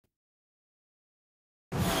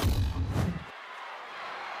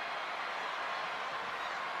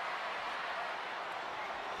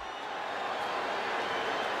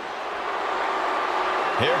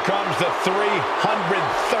Here comes the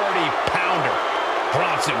 330-pounder,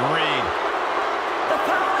 Bronson Reed. The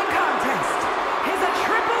following contest is a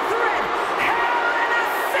triple threat Hell in a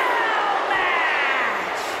Cell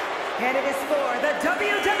match. And it is for the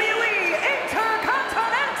WWE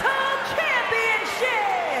Intercontinental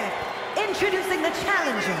Championship. Introducing the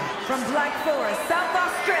challenger from Black Forest, South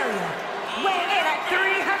Australia, weighing in at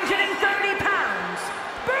 330 pounds,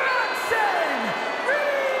 Bronson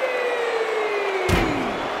Reed.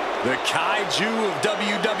 The kaiju of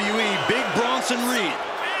WWE, Big Bronson Reed.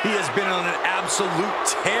 He has been on an absolute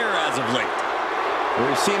tear as of late.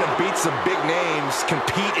 We're seeing him beat some big names,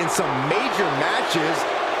 compete in some major matches.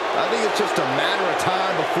 I think it's just a matter of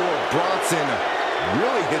time before Bronson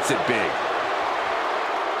really hits it big.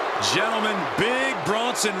 Gentlemen, Big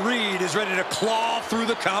Bronson Reed is ready to claw through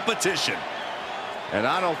the competition. And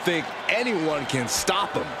I don't think anyone can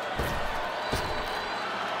stop him.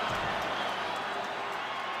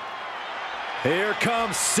 Here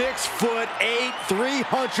comes 6'8",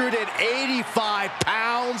 385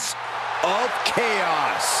 pounds of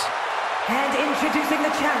chaos. And introducing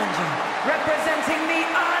the challenger, representing the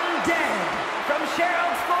Undead, from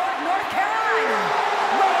Sherrod's Ford, North Carolina,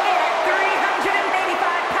 weighing in at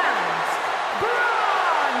 385 pounds,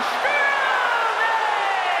 Braun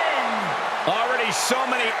Strowman! Already so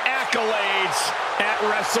many accolades at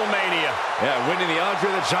WrestleMania. Yeah, winning the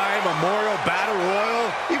Andre the Giant Memorial Battle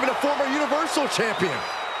Royal, even a former Universal Champion.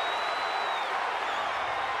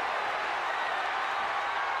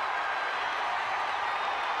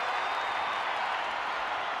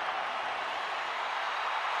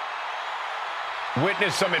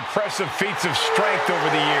 Witnessed some impressive feats of strength over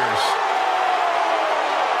the years.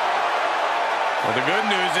 Well, the good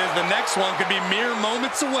news is the next one could be mere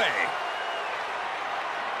moments away.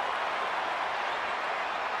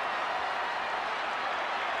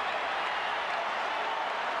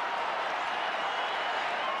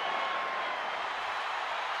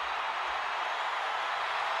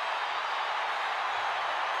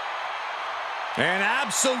 An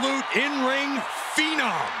absolute in-ring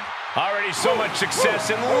phenom. Already so much success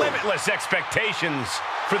and limitless expectations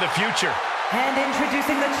for the future. And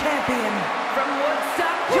introducing the champion from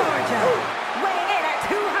Woodstock, Georgia, weighing in at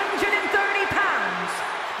 230 pounds,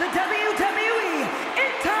 the WWE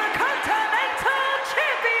Intercontinental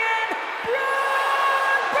Champion,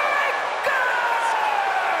 Braun Breaker!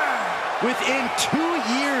 Within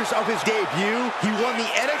 2 years of his debut, he won the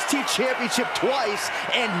NXT Championship twice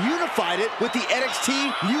and unified it with the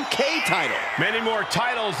NXT UK title. Many more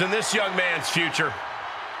titles in this young man's future.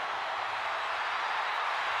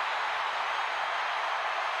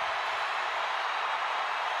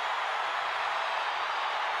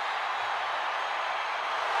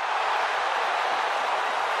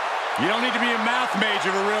 You don't need to be a math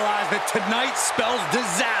major to realize that tonight spells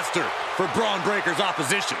disaster for Braun Breaker's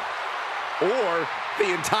opposition. Or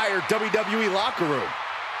the entire WWE locker room.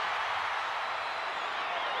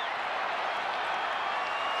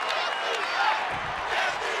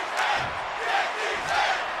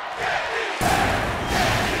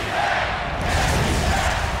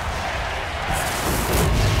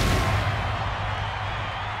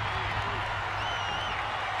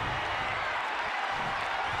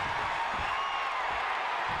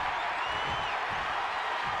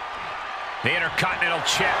 The Intercontinental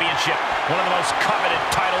Championship, one of the most coveted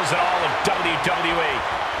titles in all of WWE.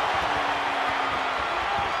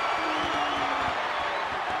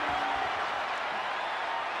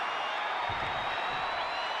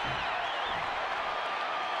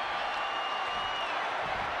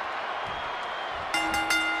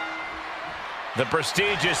 The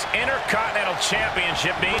prestigious Intercontinental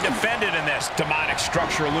Championship being defended in this demonic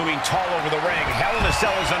structure looming tall over the ring. Hell in a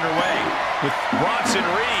Cell is underway with Bronson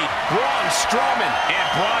Reed, Braun Strowman, and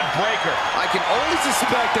Bron Breakker. I can only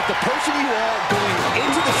suspect that the person you are going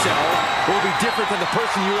into the cell will be different than the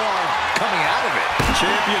person you are coming out of it.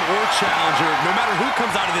 Champion or challenger, no matter who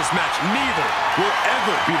comes out of this match, neither will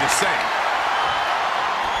ever be the same.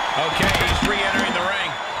 Okay, he's re-entering the ring.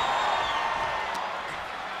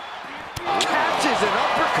 Catches an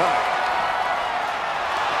uppercut.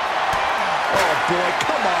 Oh boy,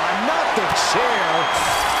 come on, not the chair.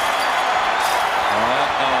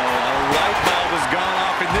 Uh-oh, a light bulb has gone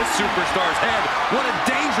off in this superstar's head. What a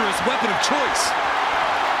dangerous weapon of choice.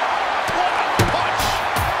 What a punch!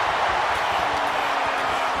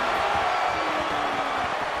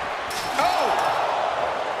 Oh!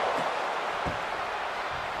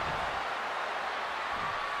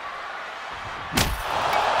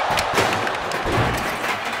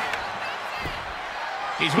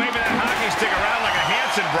 He's waving that hockey stick around like a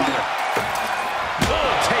Hanson brother.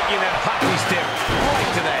 Oh, taking that hockey stick right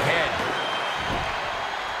to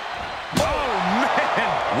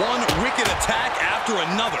after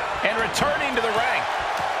another. And returning to the ring.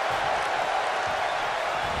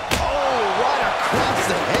 Oh, right across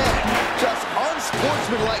the head. Just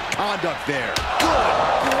unsportsmanlike conduct there. Good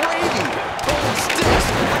gravy. Throwing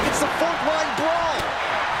sticks like it's the fourth line brawl.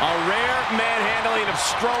 A rare manhandling of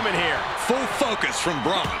Strowman here. Full focus from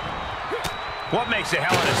Braun. What makes a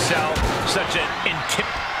Hell in a Cell such an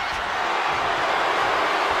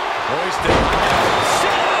hoisted.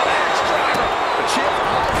 Axe driver. The champ's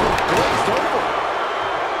eyes were glazed over.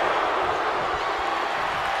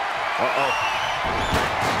 Uh-oh.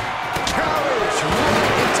 Carriage right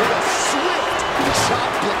into the swift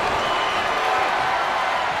chop block.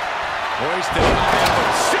 Hoisted.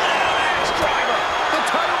 Axe driver. The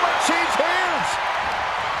title might change hands.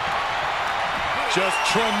 Just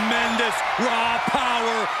tremendous raw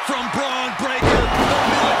power from Braun Breaker. The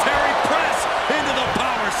military press into the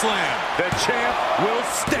power slam. The champ will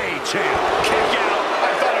stay champ. Kick out.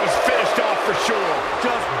 I thought it was finished off for sure.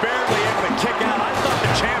 Just barely able to kick out. I thought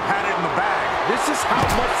the champ had it in the bag. This is how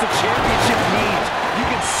much the championship means. You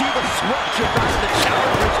can see the sweat drip out of the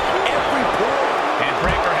challengers every pore. And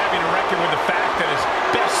Breaker having to reckon with the fact that his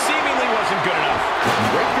best seemingly wasn't good enough.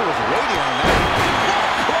 Breaker was waiting on that.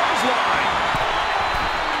 Clothesline.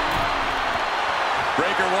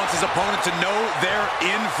 Breaker wants his opponent to know they're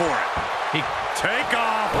in for it. Take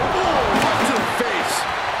off. Right to the face.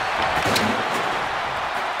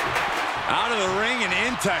 Out of the ring and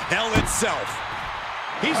into hell itself.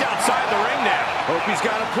 He's outside the ring now. Hope he's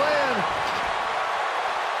got a plan.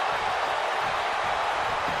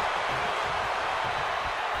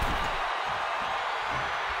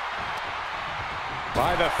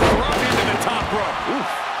 By the throat into the top rope. Oof.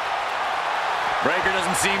 Breaker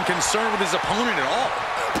doesn't seem concerned with his opponent at all.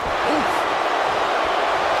 Oof.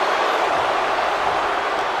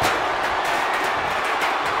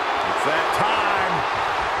 It's that time.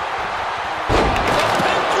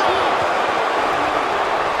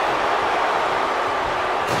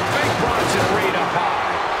 Big Bronson Reed up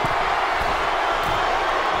high.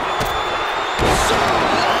 So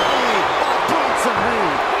lovely by Bronson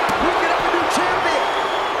Reed. We can have a new champion.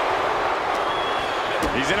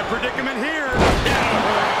 He's in a predicament here.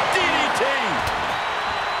 DDT.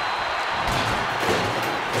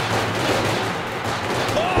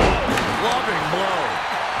 Loving blow.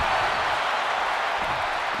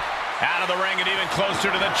 Out of the ring and even closer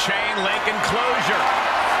to the chain link enclosure.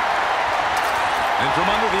 And from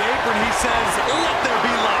under the apron, he says, let there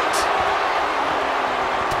be light.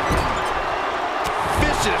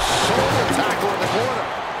 Vicious shoulder tackle in the corner.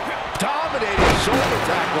 Dominating shoulder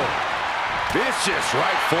tackle. Vicious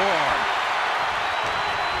right forearm.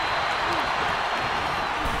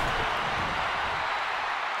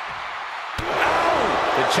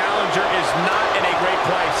 The challenger is not in a great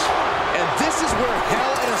place. And this is where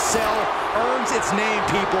Hell in a Cell earns its name,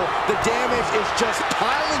 people. The damage is just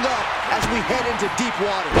piling up as we head into deep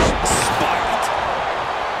waters. Spiked.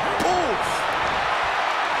 Oof.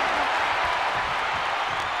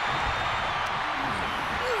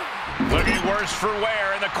 Looking worse for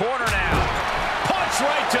wear in the corner now. Punch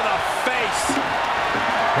right to the face.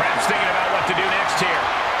 Perhaps thinking about what to do next here.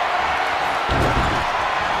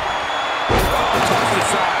 Oh, tossed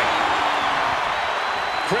aside.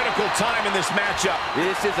 Critical time in this matchup.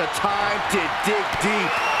 This is a time to dig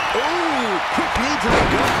deep. Ooh, quick knee to the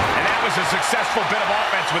gut. And that was a successful bit of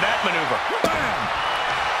offense with that maneuver. Bam!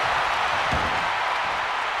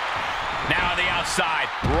 Now on the outside,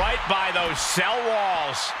 right by those cell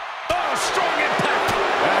walls. Oh, strong impact.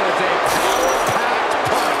 That is a power-packed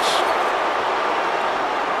punch.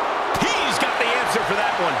 He's got the answer for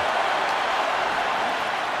that one.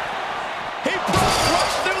 He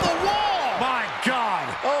crushed through the wall. My God.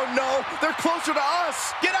 Oh, no, they're closer to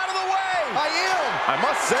us. Get out of the way. I am. I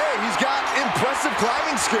must say, he's got impressive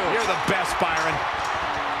climbing skills. You're the best, Byron.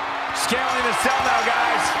 Scaling the cell now,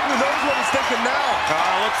 guys. Who knows what he's thinking now?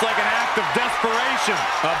 Looks like an act of desperation.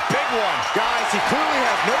 A big one. Guys, he clearly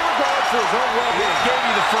has no regard for his own well-being. Gave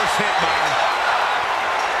you the first hit, Byron.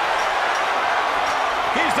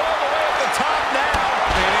 He's all the way at the top now.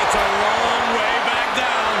 And it's a long way back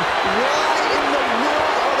down. Why in the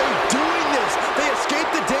world are they doing this? They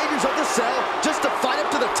escaped the dangers of the cell just to fight up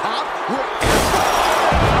to the top?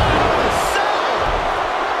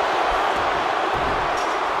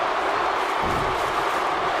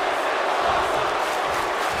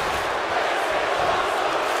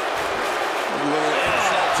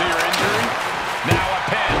 To your injury. Now a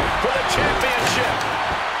pin for the champion.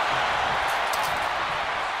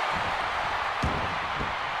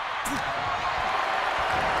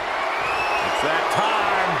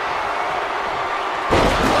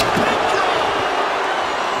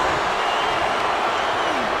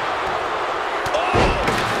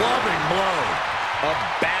 A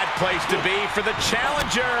bad place to be for the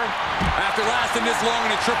challenger. After lasting this long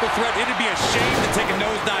in a triple threat, it'd be a shame to take a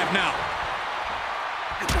nosedive now.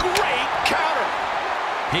 Great counter.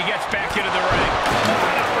 He gets back into the ring.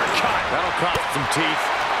 An uppercut. That'll cost some teeth.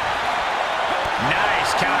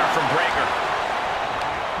 Nice counter from Breakker.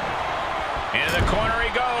 Into the corner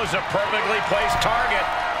he goes. A perfectly placed target.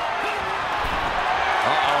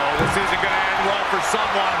 Uh-oh, this isn't going to end well for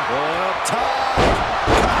someone. Up top.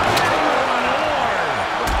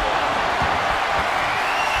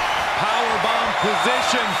 Powerbomb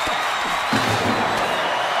position.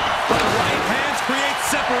 But right hands create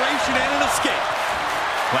separation and an escape.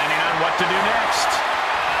 Planning on what to do next.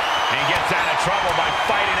 And gets out of trouble by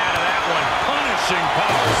fighting out of that one. Punishing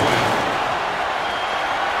power slam.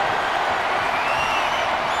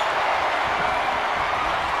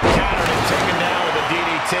 Countered and taken down with a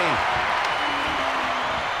DDT.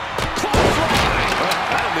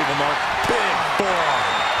 That'll leave a mark. Big forearm.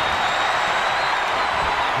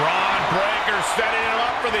 Braun Breakker setting him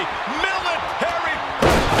up for the military.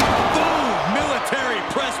 Boom! Military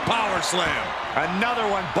press power slam. Another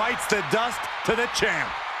one bites the dust to the champ.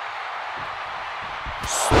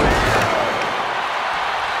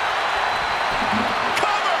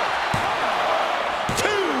 Cover! 2!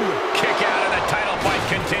 Kick out and the title fight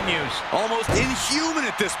continues. Almost inhuman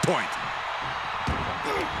at this point.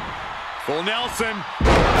 Full Nelson.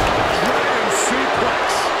 Dragon suplex.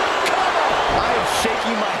 I am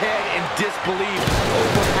shaking my head in disbelief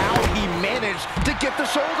over how he managed to get the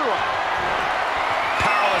shoulder up.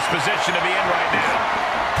 Powerless position to be in right now.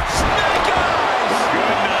 Snake eyes!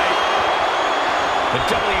 Good night. The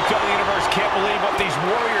WWE Universe can't believe what these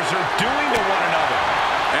warriors are doing to one another.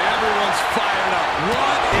 Everyone's fired up.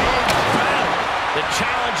 What a battle! The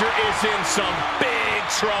challenger is in some big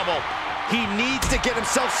trouble. He needs to get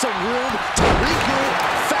himself some room to regroup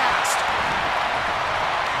fast.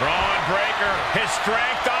 Braun Breakker, his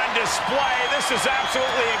strength on display. This is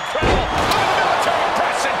absolutely incredible. Military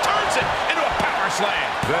press and turns it into a power slam.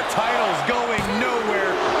 The title's going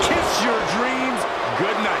nowhere. Kiss your dreams.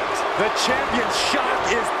 Good night. The champion's shot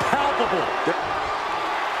is palpable.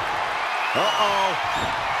 Uh-oh.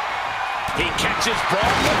 He catches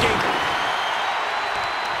Braun looking.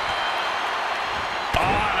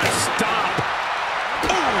 On a stop.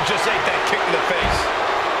 Ooh, just ate that kick to the face.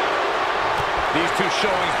 These two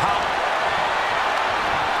showing how.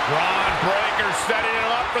 Braun Breakker setting it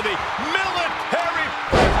up for the military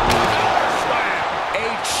power slam. A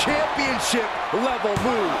championship level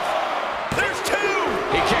move. There's 2.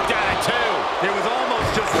 He kicked out at 2. It was almost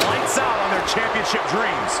just lights out on their championship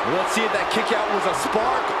dreams. Let's see if that kick out was a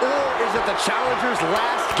spark, or is it the challenger's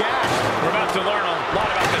last gasp? We're about to learn a lot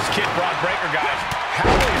about this kid, Braun Breakker, guys. How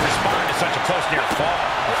will he respond to such a close near fall?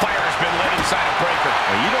 A fire has been lit inside of Breakker.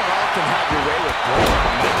 Well, you don't often have your way with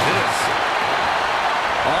Braun like this.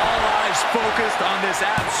 All eyes focused on this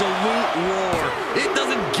absolute war. It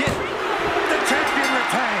doesn't get. The champion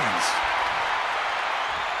retains.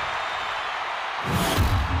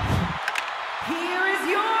 Here is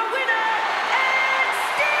your winner, and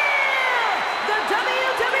still the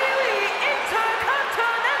WWE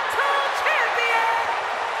Intercontinental Champion,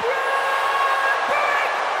 Bron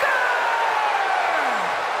Breakker!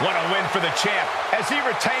 What a win for the champ as he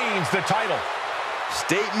retains the title.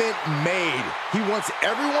 Statement made. He wants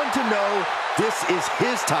everyone to know this is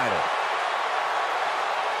his title.